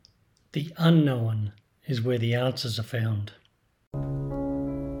The unknown is where the answers are found.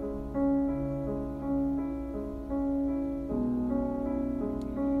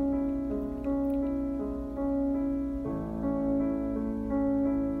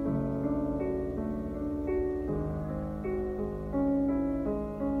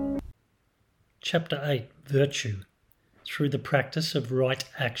 Chapter 8, Virtue, through the practice of right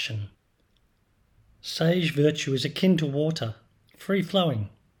action. Sage virtue is akin to water, free-flowing,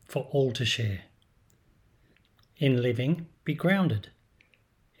 for all to share. In living, be grounded.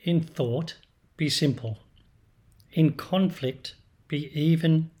 In thought, be simple. In conflict, be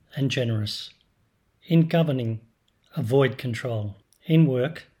even and generous. In governing, avoid control. In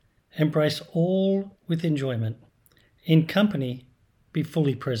work, embrace all with enjoyment. In company, be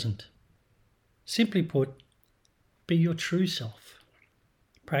fully present. Simply put, be your true self.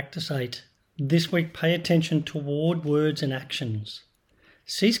 Practice 8. This week, pay attention toward words and actions.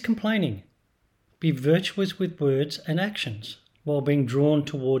 Cease complaining. Be virtuous with words and actions while being drawn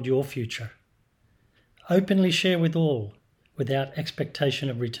toward your future. Openly share with all without expectation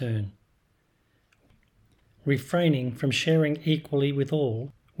of return. Refraining from sharing equally with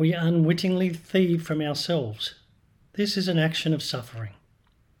all, we unwittingly thieve from ourselves. This is an action of suffering.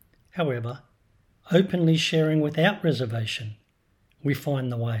 However, openly sharing without reservation, we find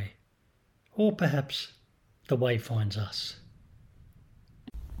the way. Or perhaps the way finds us.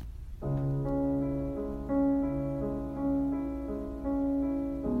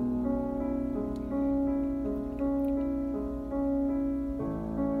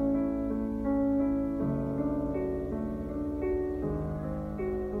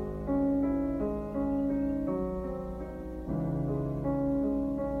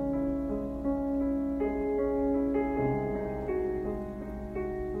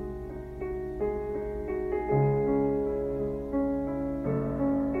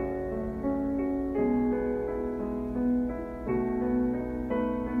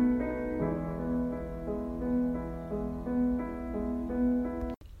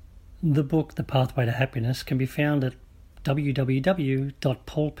 The book, The Pathway to Happiness, can be found at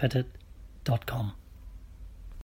www.paulpettit.com.